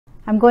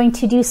I'm going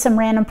to do some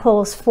random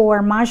pulls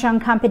for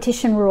Mahjong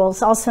Competition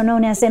Rules, also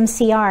known as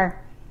MCR.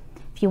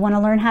 If you want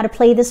to learn how to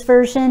play this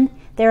version,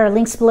 there are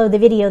links below the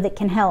video that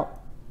can help.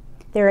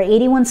 There are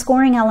 81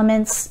 scoring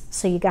elements,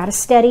 so you got to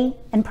study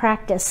and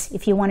practice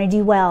if you want to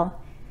do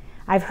well.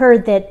 I've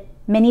heard that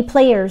many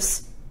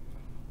players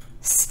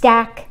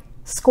stack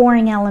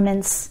scoring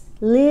elements,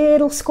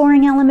 little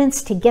scoring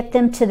elements, to get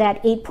them to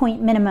that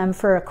 8-point minimum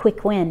for a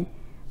quick win.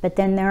 But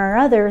then there are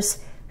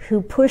others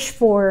who push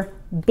for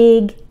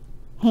big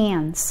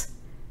hands.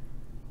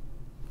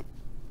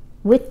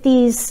 With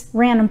these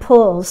random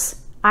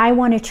pulls, I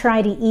want to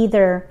try to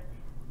either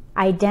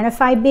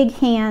identify big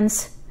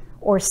hands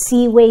or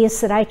see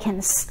ways that I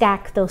can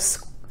stack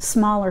those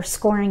smaller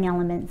scoring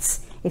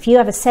elements. If you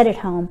have a set at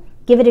home,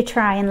 give it a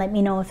try and let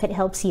me know if it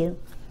helps you.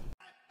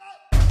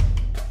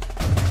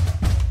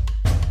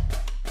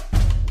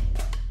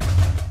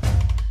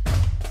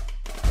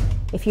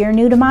 If you're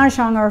new to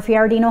Mahjong, or if you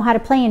already know how to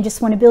play and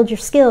just want to build your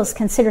skills,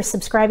 consider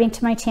subscribing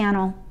to my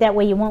channel. That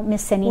way you won't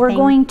miss anything. We're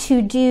going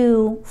to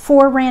do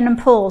 4 random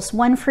pulls,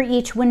 1 for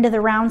each wind of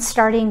the round,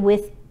 starting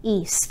with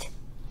East.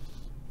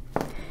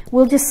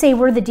 We'll just say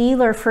we're the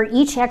dealer for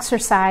each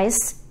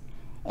exercise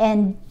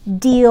and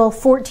deal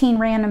 14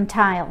 random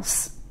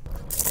tiles.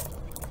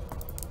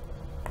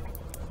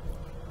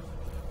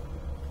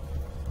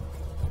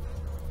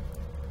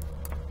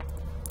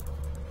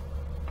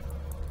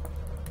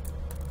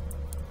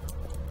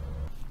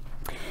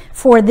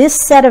 For this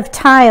set of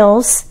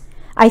tiles,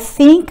 I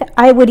think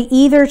I would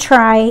either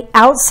try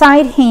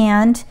outside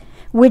hand,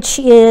 which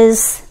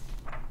is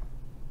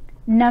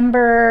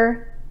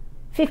number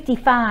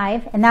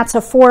 55, and that's a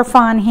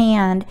 4-fawn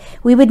hand.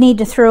 We would need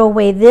to throw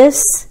away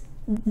this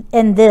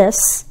and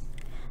this.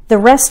 The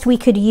rest we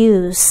could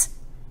use,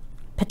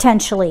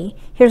 potentially.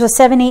 Here's a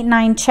 7, 8,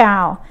 9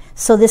 chow.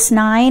 So this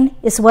 9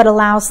 is what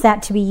allows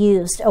that to be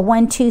used. A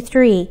 1, 2,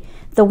 3,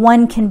 the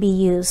 1 can be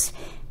used.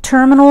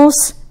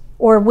 Terminals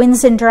or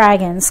winds and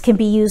dragons can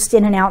be used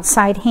in an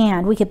outside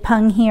hand. We could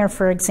pung here,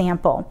 for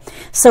example.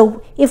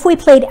 So if we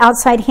played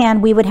outside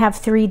hand, we would have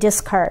 3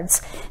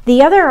 discards.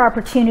 The other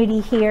opportunity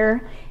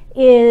here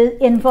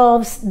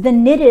involves the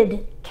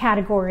knitted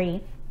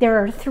category.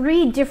 There are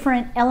 3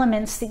 different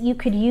elements that you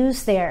could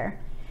use there.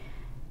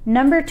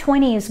 Number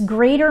 20 is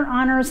greater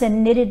honors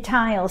and knitted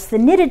tiles. The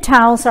knitted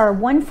tiles are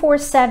 1, 4,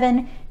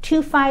 7,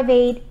 2, 5,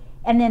 8,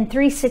 and then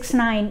 3, 6,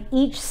 9,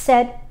 each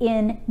set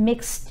in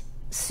mixed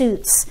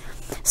suits.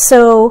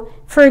 So,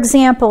 for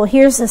example,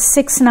 here's a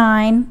 6,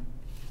 9.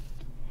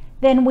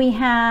 Then we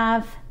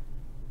have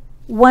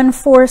 1,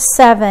 4,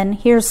 7.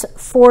 Here's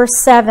 4,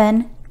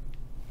 7.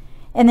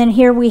 And then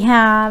here we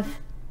have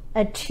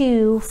a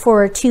 2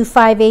 for a 2,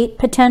 5, 8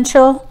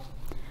 potential.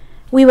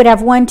 We would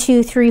have 1,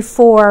 2, 3,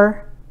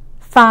 4,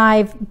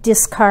 5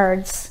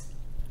 discards.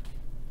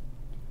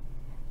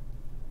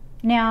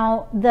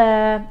 Now,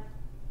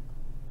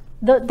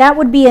 that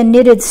would be a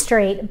knitted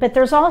straight, but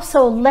there's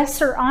also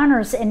lesser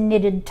honors in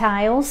knitted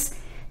tiles.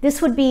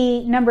 This would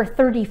be number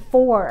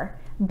 34.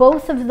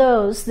 Both of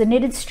those, the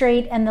knitted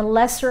straight and the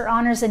lesser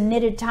honors in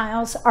knitted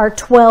tiles, are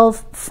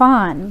 12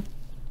 fawn.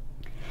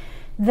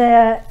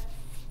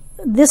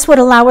 This would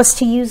allow us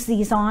to use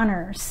these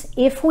honors.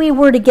 If we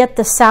were to get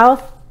the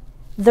south,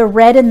 the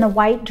red and the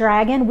white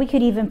dragon, we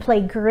could even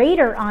play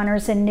greater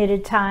honors in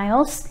knitted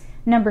tiles,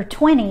 number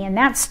 20, and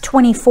that's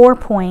 24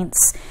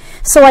 points.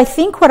 So I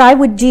think what I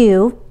would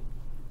do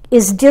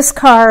is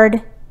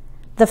discard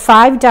the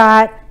 5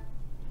 dot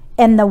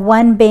and the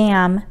 1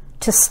 bam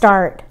to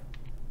start.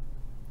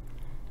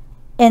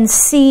 And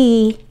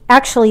see,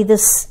 actually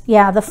this,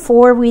 yeah, the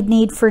 4 we'd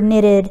need for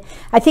knitted.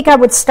 I think I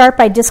would start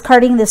by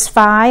discarding this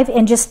 5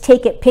 and just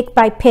take it pick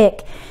by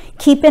pick.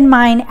 Keep in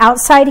mind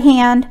outside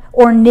hand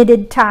or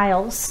knitted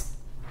tiles.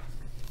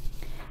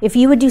 If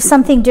you would do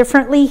something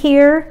differently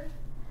here,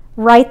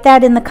 write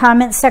that in the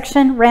comment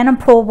section, random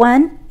pull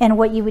 1, and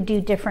what you would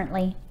do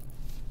differently.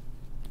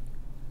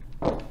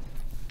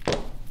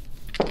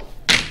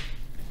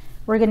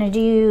 We're going to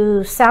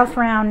do south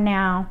round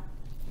now.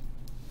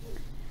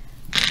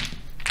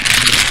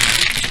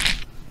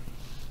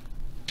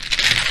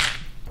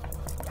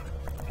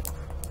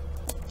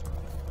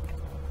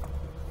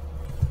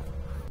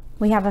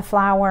 We have a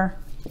flower.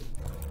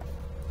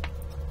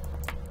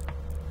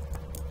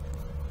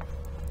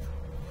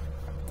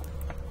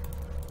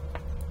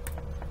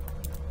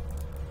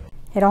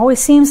 It always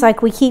seems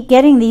like we keep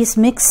getting these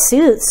mixed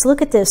suits.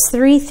 Look at this,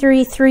 3,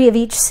 3, 3 of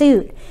each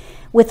suit.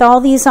 With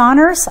all these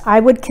honors, I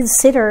would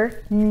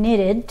consider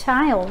knitted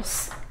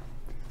tiles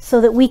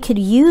so that we could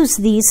use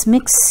these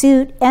mixed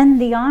suit and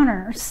the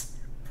honors.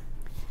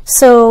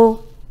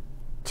 So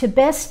to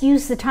best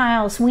use the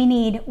tiles, we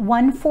need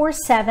 1, 4,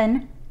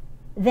 7,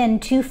 then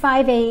 2,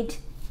 5, 8,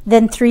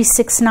 then 3,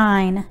 6,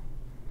 9.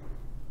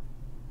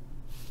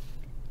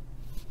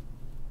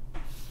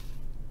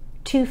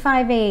 2,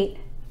 5, 8.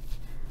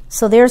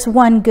 So there's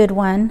one good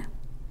one.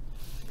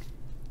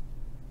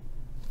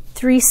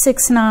 3,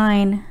 6,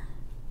 9.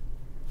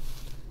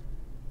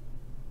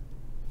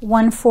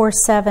 1, 4,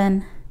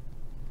 7.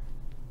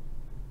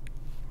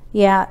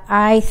 Yeah,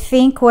 I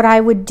think what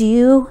I would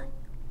do,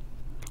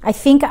 I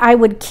think I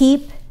would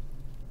keep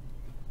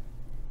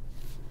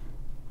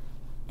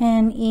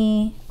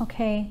N-E,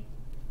 okay.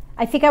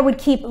 I think I would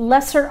keep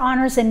lesser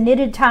honors and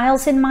knitted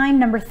tiles in mind,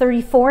 number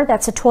 34,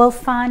 that's a 12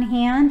 fawn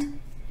hand.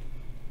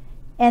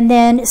 And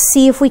then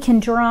see if we can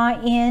draw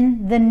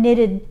in the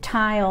knitted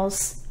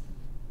tiles.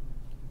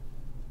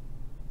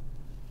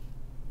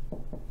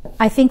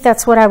 I think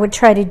that's what I would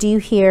try to do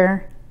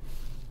here.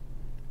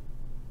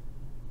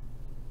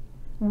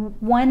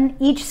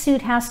 Each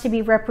suit has to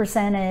be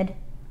represented.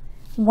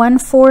 1,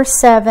 4,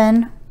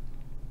 7.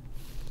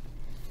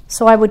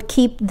 So I would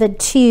keep the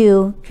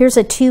 2. Here's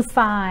a 2,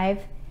 5.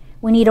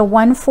 We need a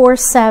 1, 4,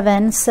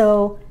 7.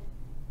 So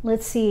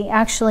let's see,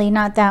 actually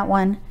not that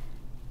one.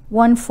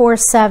 1, 4,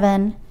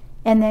 7.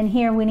 And then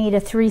here we need a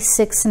 3,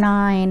 6,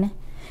 9.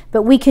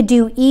 But we could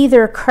do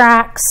either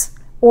cracks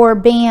or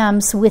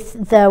bams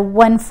with the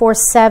 1, 4,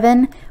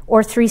 7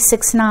 or 3,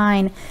 6,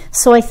 9.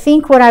 So I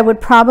think what I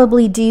would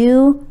probably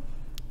do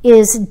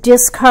is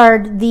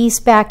discard these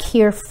back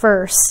here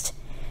first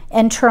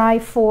and try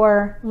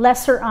for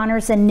lesser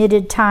honors and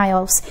knitted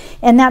tiles.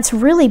 And that's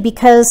really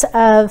because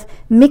of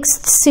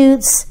mixed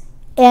suits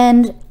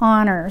and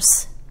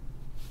honors.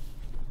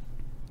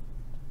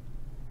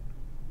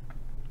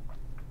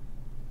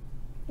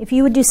 If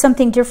you would do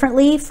something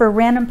differently for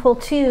random pull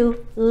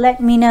 2,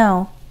 let me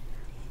know.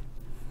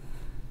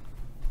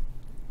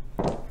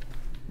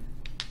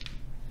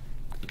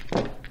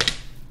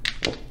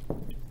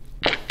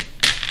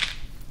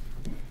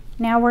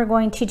 Now we're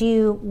going to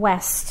do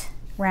west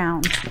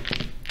round.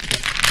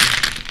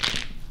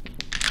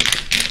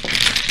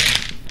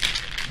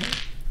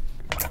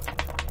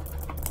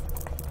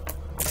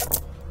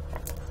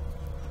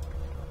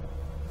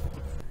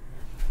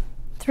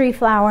 Three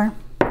flower,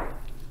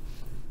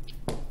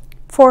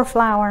 4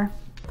 flower,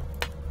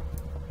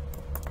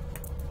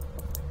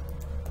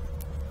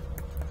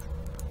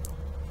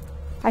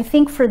 I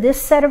think for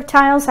this set of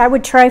tiles I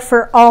would try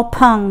for all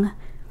pung.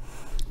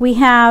 We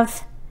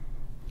have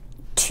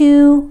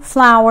 2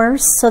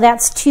 flowers, so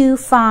that's 2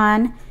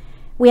 fawn.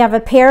 We have a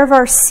pair of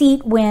our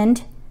seat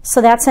wind, so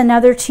that's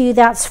another 2,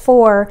 that's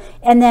 4.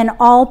 And then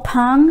all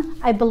pung,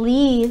 I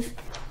believe,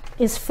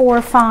 is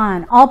 4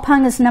 fawn. All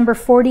pung is number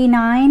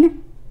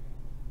 49.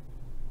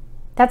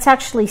 That's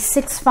actually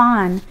 6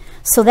 fawn,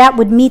 so that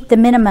would meet the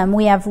minimum.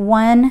 We have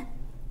 1,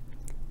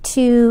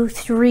 2,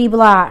 3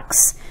 blocks.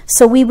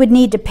 So we would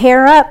need to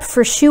pair up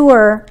for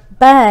sure,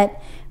 but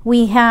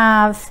we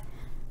have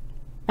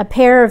a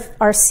pair of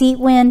our seat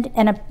wind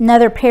and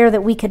another pair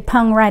that we could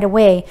pung right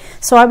away.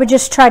 So I would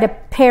just try to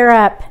pair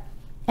up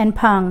and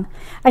pung.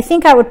 I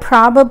think I would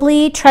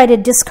probably try to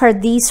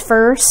discard these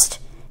first,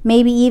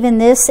 maybe even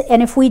this,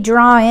 and if we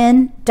draw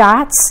in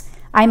dots,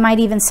 I might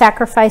even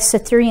sacrifice a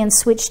 3 and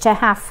switch to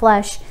half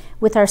flush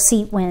with our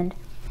seat wind.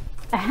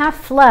 A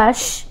half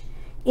flush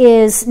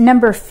is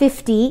number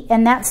 50,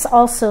 and that's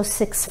also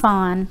 6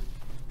 fawn.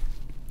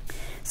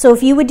 So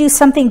if you would do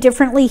something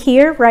differently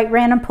here, write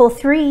random pull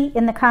 3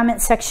 in the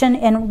comment section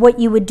and what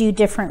you would do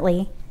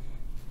differently.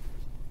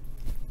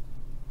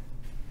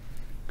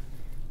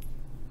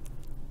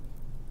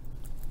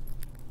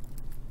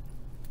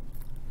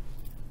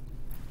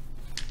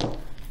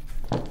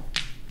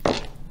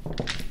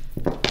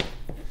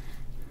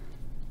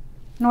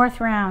 North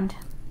round.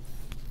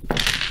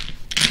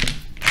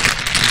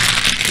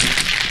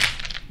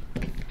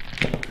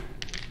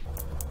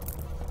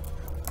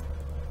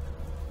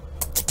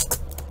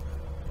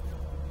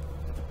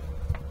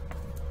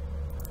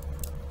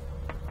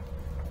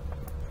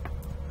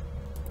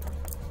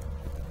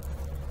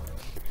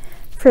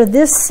 For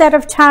this set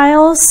of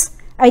tiles,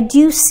 I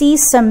do see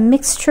some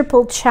mixed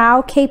triple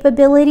chow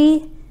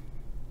capability.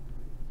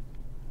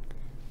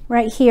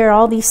 Right here,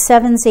 all these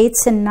 7s,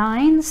 8s, and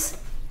 9s.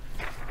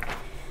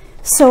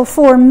 So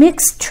for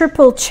mixed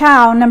triple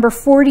chow, number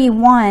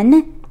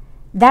 41,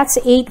 that's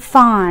 8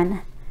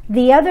 fawn.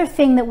 The other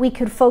thing that we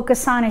could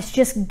focus on is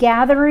just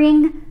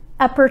gathering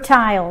upper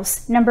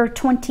tiles, number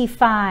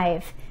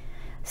 25,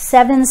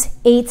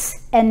 7s,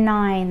 8s, and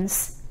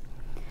 9s.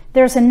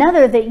 There's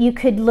another that you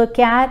could look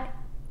at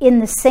in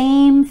the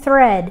same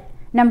thread,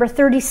 number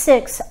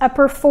 36,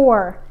 upper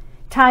 4,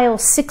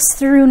 tiles 6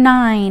 through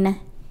 9.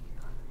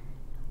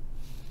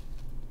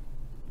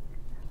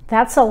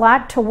 That's a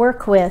lot to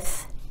work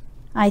with,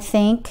 I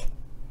think.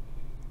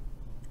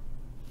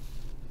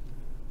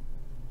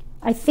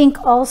 I think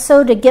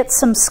also to get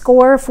some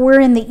score, if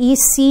we're in the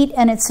east seat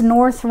and it's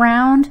north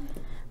round,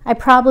 I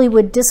probably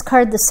would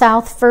discard the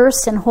south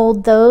first and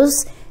hold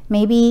those,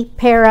 maybe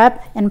pair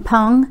up and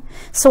pung.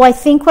 So I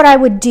think what I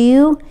would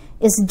do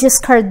is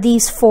discard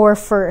these 4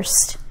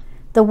 first.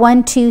 The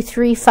 1, 2,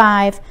 3,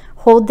 5,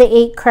 hold the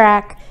 8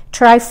 crack,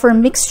 try for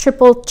mixed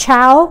triple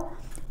chow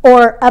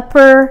or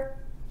upper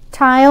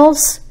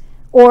tiles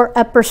or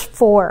upper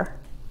 4.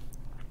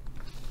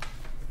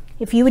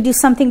 If you would do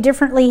something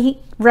differently,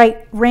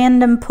 write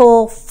random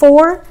pull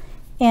 4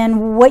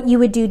 and what you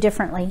would do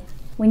differently.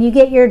 When you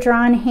get your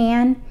drawn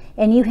hand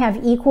and you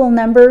have equal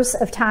numbers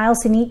of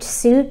tiles in each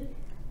suit,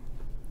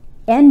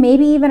 and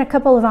maybe even a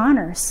couple of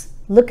honors.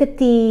 Look at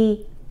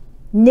the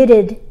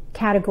knitted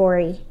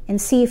category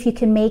and see if you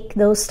can make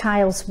those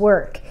tiles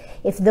work.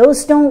 If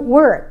those don't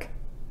work,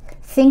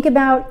 think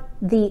about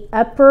the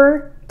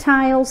upper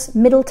tiles,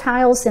 middle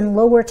tiles, and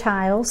lower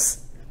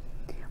tiles,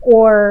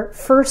 or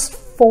first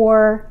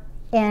 4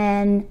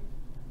 and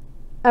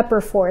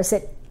upper 4. Is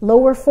it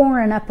lower 4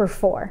 and upper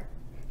 4?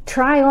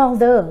 Try all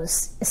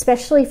those,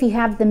 especially if you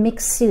have the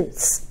mixed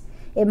suits.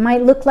 It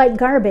might look like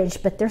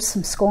garbage, but there's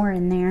some score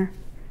in there.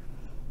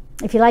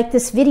 If you like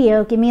this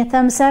video, give me a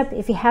thumbs up.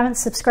 If you haven't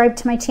subscribed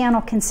to my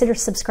channel, consider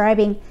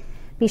subscribing.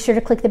 Be sure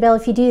to click the bell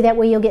if you do. That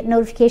way you'll get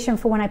notification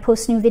for when I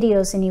post new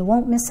videos, and you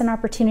won't miss an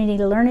opportunity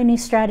to learn a new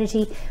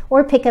strategy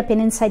or pick up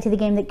an insight to the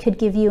game that could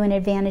give you an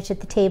advantage at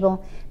the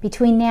table.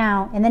 Between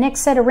now and the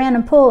next set of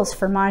random pulls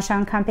for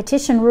Mahjong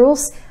Competition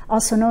Rules,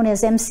 also known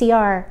as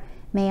MCR,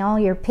 may all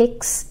your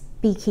picks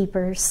be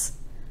keepers.